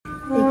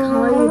They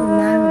call you the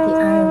man with the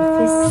iron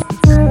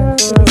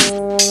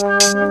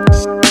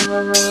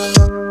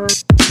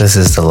fist. This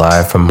is the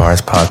Live from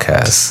Mars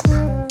podcast.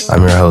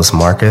 I'm your host,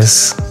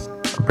 Marcus,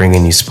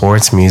 bringing you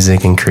sports,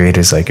 music, and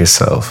creators like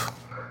yourself.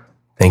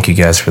 Thank you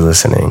guys for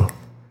listening.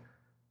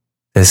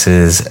 This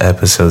is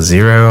episode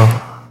 0.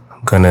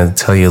 I'm going to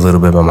tell you a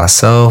little bit about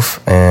myself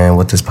and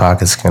what this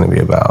podcast is going to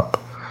be about.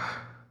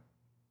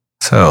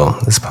 So,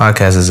 this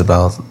podcast is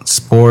about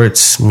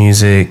sports,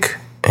 music,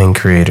 and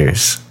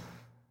creators.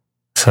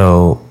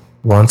 So,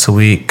 once a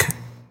week,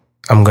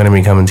 I'm going to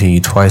be coming to you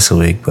twice a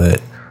week,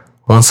 but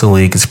once a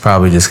week, it's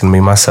probably just going to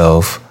be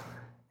myself,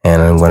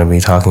 and I'm going to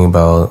be talking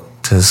about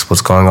just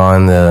what's going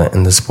on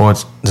in the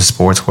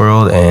sports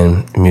world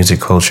and music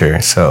culture.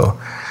 So,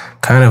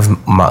 kind of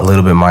a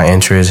little bit my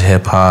interest,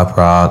 hip hop,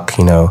 rock,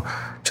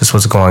 just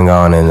what's going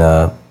on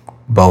in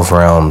both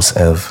realms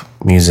of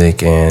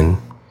music and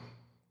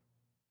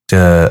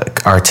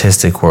the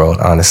artistic world,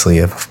 honestly,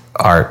 of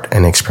art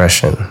and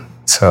expression.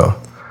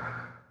 So,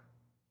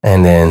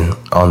 and then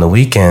on the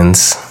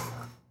weekends,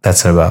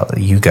 that's about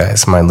you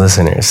guys, my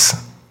listeners.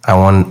 I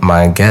want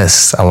my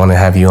guests. I want to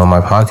have you on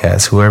my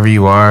podcast, whoever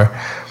you are.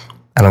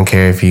 I don't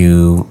care if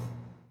you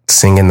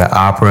sing in the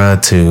opera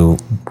to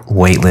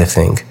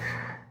weightlifting,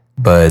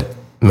 but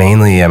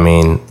mainly,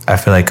 I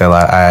feel like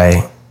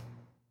I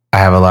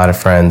have a lot of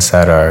friends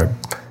that are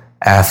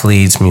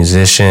athletes,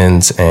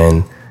 musicians,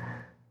 and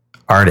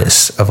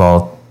artists of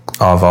all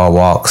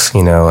walks,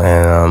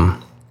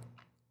 and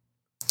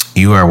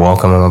you are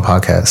welcome on my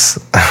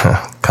podcast.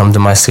 Come to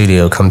my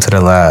studio, come to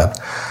the lab.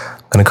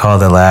 I'm going to call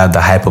the lab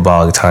the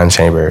hyperbolic time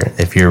chamber.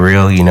 If you're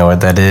real, you know what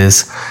that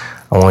is.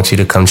 I want you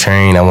to come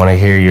train. I want to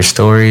hear your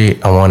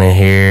story. I want to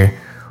hear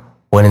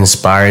what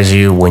inspires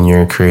you when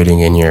you're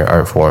creating in your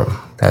art form.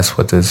 That's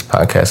what this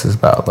podcast is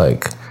about.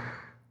 Like,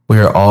 we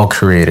are all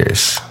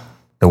creators.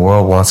 The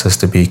world wants us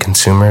to be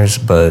consumers,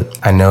 but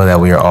I know that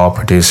we are all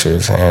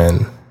producers,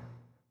 and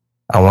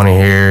I want to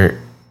hear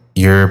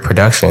your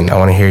production. I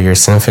want to hear your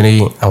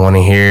symphony. I want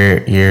to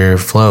hear your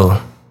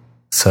flow.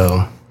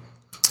 So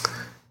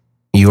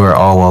you are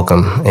all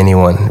welcome.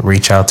 Anyone,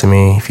 reach out to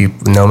me. If you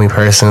know me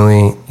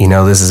personally,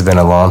 this has been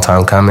a long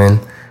time coming.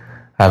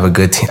 I have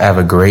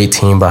a great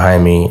team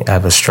behind me. I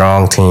have a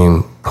strong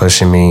team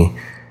pushing me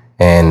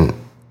and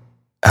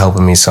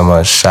helping me so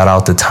much. Shout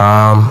out to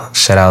Tom.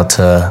 Shout out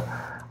to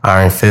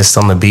Iron Fist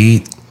on the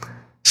beat.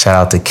 Shout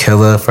out to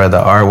Killa for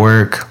the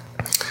artwork.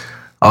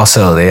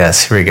 Also,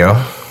 yes, here we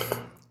go.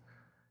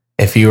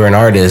 If you are an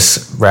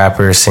artist,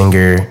 rapper,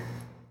 singer,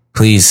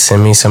 please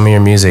send me some of your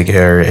music.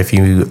 Or if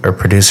you are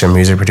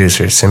music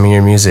producer, send me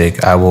your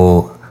music. I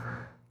would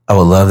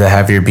love to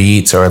have your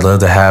beats, or I'd love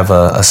to have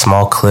a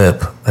small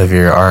clip of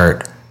your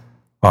art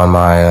on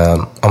my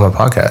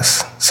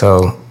podcast.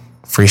 So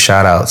free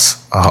shout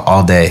outs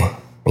all day.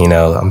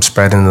 I'm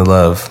spreading the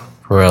love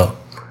for real.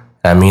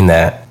 I mean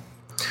that.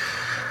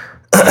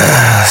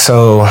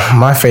 So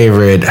my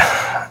favorite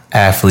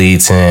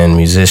athletes and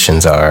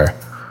musicians are,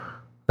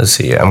 let's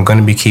see, I'm going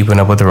to be keeping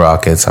up with the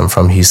Rockets. I'm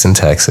from Houston,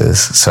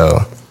 Texas.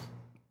 So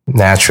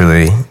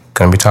naturally,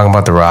 going to be talking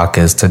about the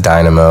Rockets, the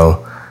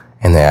Dynamo,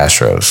 and the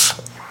Astros.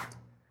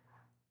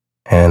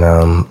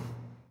 And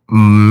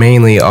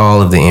mainly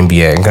all of the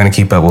NBA. I'm going to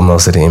keep up with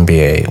most of the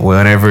NBA.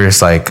 Whatever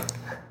is like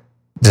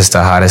just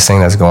the hottest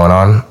thing that's going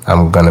on,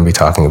 I'm going to be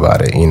talking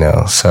about it,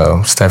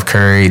 So Steph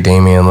Curry,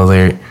 Damian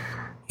Lillard,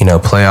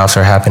 playoffs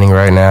are happening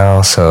right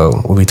now.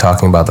 So we'll be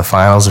talking about the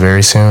finals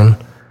very soon.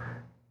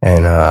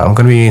 And I'm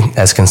going to be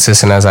as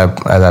consistent as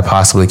I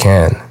possibly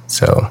can.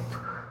 So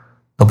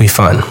it'll be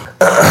fun.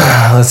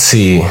 Let's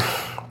see.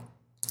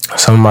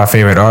 Some of my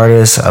favorite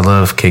artists. I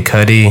love Kid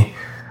Cudi.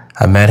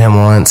 I met him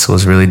once. It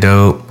was really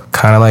dope.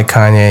 Kind of like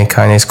Kanye.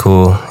 Kanye's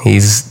cool.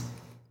 He's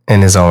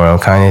in his own realm.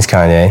 Kanye's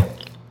Kanye.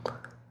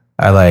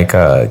 I like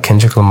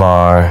Kendrick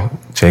Lamar,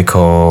 J.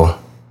 Cole.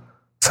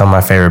 Some of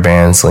my favorite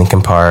bands,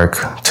 Linkin Park,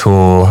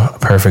 Tool,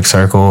 Perfect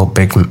Circle.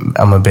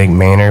 I'm a big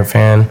Maynard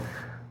fan.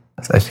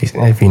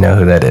 If you know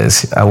who that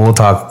is.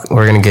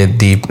 We're going to get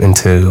deep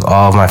into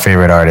all of my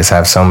favorite artists. I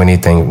have so many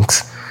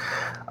things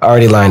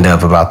already lined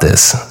up about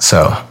this.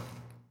 So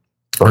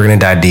we're going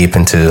to dive deep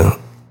into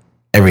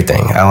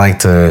everything. I like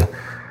to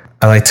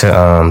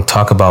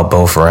talk about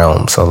both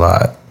realms a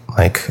lot.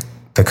 Like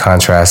the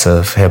contrast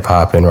of hip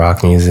hop and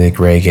rock music,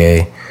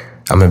 reggae.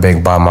 I'm a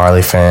big Bob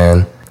Marley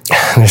fan.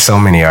 There's so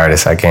many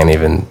artists I can't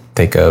even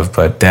think of,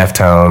 but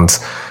Deftones,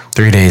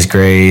 3 Days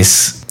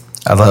Grace.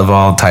 I love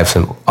all types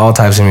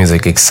of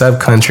music except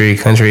country.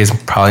 Country is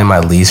probably my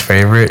least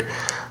favorite,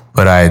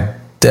 but I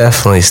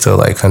definitely still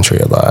like country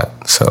a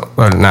lot. So,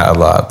 well, not a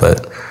lot,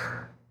 but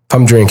if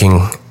I'm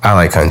drinking, I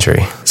like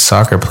country.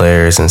 Soccer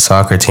players and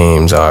soccer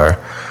teams are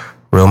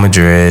Real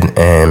Madrid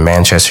and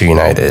Manchester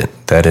United.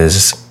 That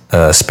is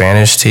a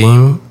Spanish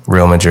team,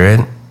 Real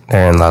Madrid.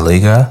 They're in La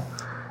Liga.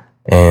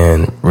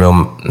 And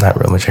not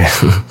Real Madrid.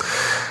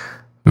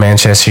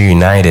 Manchester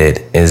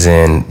United is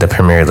in the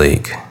Premier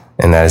League,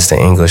 and that is the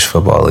English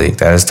Football League.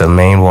 That is the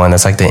main one.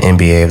 That's like the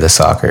NBA of the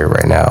soccer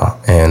right now,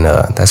 and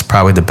that's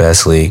probably the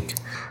best league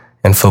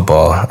in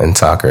football and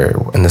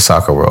soccer, in the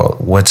soccer world,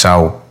 which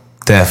I'll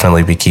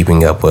definitely be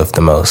keeping up with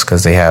the most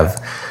because they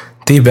have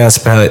the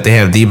best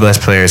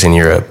players in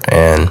Europe,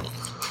 and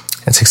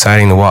it's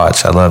exciting to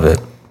watch. I love it.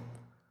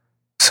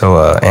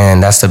 So,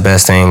 and that's the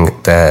best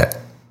thing that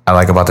I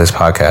like about this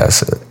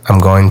podcast. I'm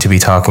going to be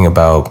talking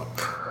about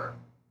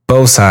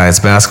both sides,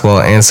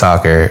 basketball and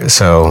soccer,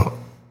 so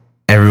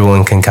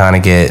everyone can kind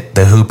of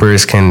the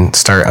hoopers can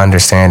start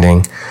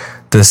understanding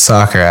the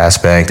soccer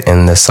aspect,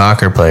 and the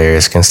soccer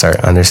players can start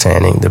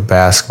understanding the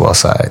basketball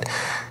side.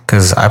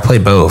 Because I play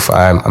both.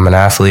 I'm an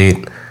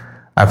athlete.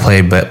 I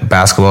play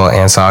basketball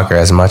and soccer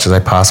as much as I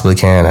possibly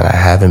can, and I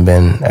haven't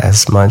been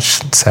as much,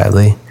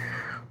 sadly.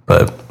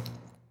 But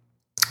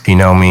if you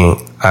know me,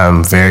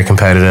 I'm very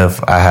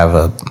competitive. I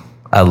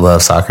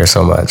love soccer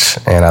so much,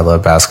 and I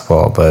love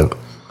basketball, but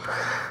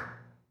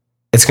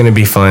it's going to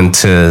be fun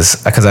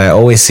because I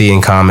always see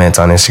in comments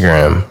on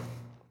Instagram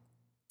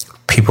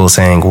people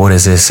saying, what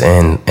is this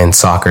in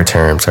soccer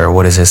terms, or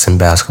what is this in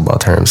basketball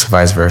terms,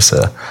 vice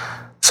versa.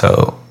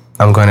 So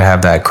I'm going to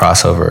have that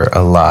crossover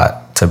a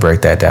lot to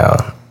break that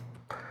down.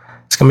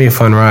 It's going to be a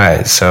fun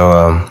ride.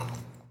 So,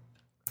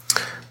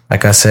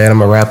 like I said, I'm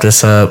going to wrap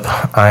this up.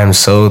 I am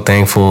so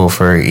thankful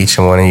for each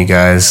and one of you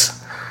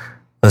guys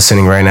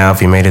listening right now.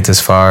 If you made it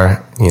this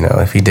far,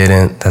 if you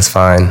didn't, that's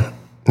fine.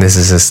 This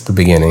is just the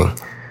beginning.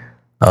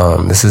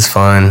 This is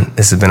fun.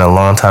 This has been a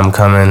long time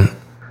coming.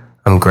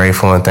 I'm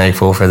grateful and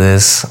thankful for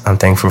this. I'm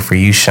thankful for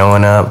you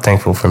showing up,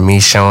 thankful for me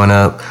showing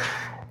up.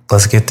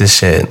 Let's get this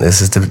shit. This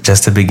is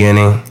just the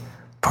beginning.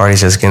 Party's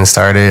just getting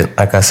started.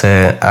 Like I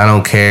said, I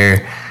don't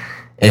care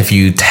if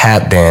you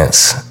tap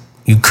dance,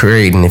 you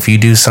create, and if you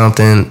do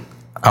something,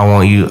 I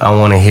want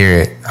to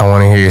hear it. I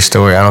want to hear your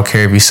story. I don't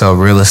care if you sell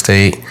real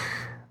estate.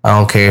 I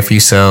don't care if you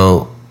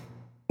sell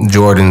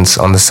Jordans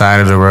on the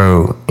side of the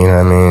road. You know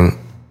what I mean?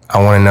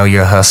 I want to know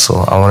your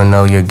hustle. I want to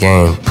know your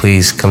game.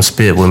 Please come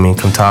spit with me.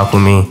 Come talk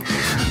with me.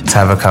 Let's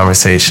have a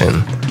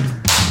conversation.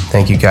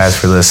 Thank you guys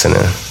for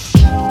listening.